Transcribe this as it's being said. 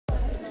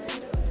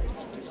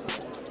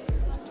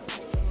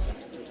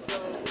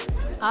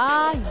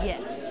Ah,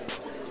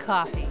 yes,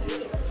 coffee.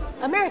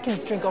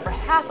 Americans drink over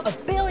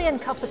 500 million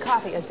cups of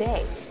coffee a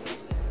day.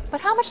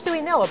 But how much do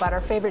we know about our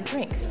favorite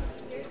drink?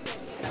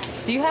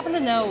 Do you happen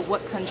to know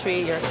what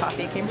country your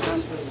coffee came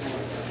from?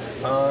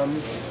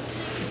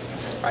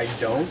 I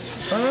don't.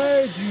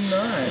 I do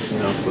not.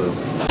 No clue.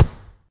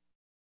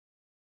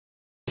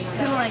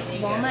 Kind of like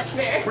walnut.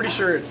 Pretty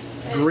sure it's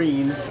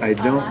green. I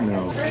don't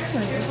know.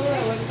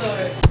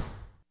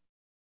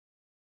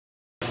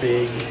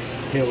 Big,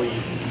 hilly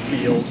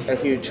field. A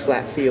huge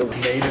flat field.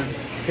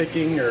 Natives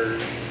picking, or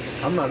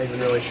I'm not even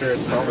really sure.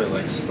 Probably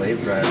like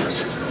slave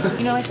drivers.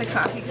 You know, like the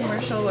coffee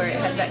commercial where it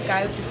had that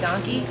guy with the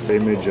donkey? The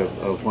image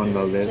of Juan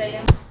Valdez.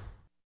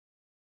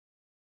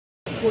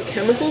 What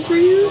chemicals were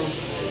used?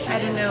 I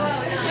don't know.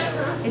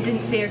 It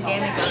didn't say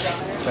organic on it.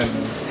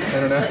 I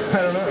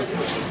don't know.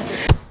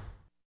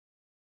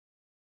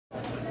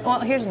 Well,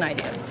 here's an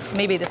idea.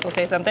 Maybe this will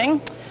say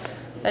something.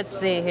 Let's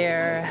see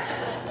here.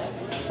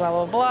 Blah,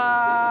 blah,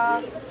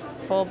 blah.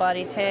 Full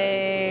body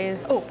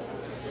taste. Oh,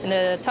 in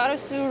the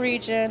Tarasú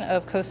region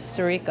of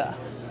Costa Rica.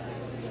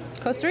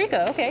 Costa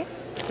Rica, okay.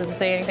 Does it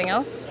say anything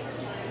else?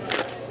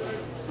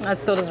 That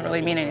still doesn't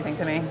really mean anything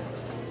to me.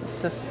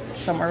 It's just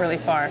somewhere really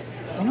far.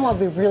 You know what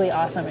would be really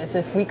awesome is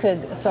if we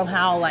could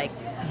somehow like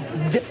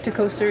zip to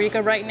Costa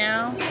Rica right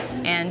now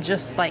and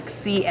just like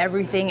see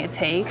everything it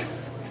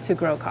takes to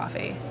grow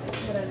coffee.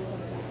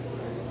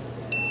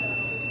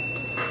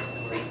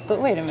 But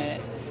wait a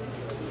minute.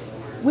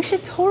 We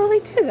should totally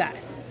do that.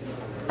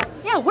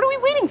 Yeah, what are we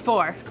waiting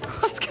for?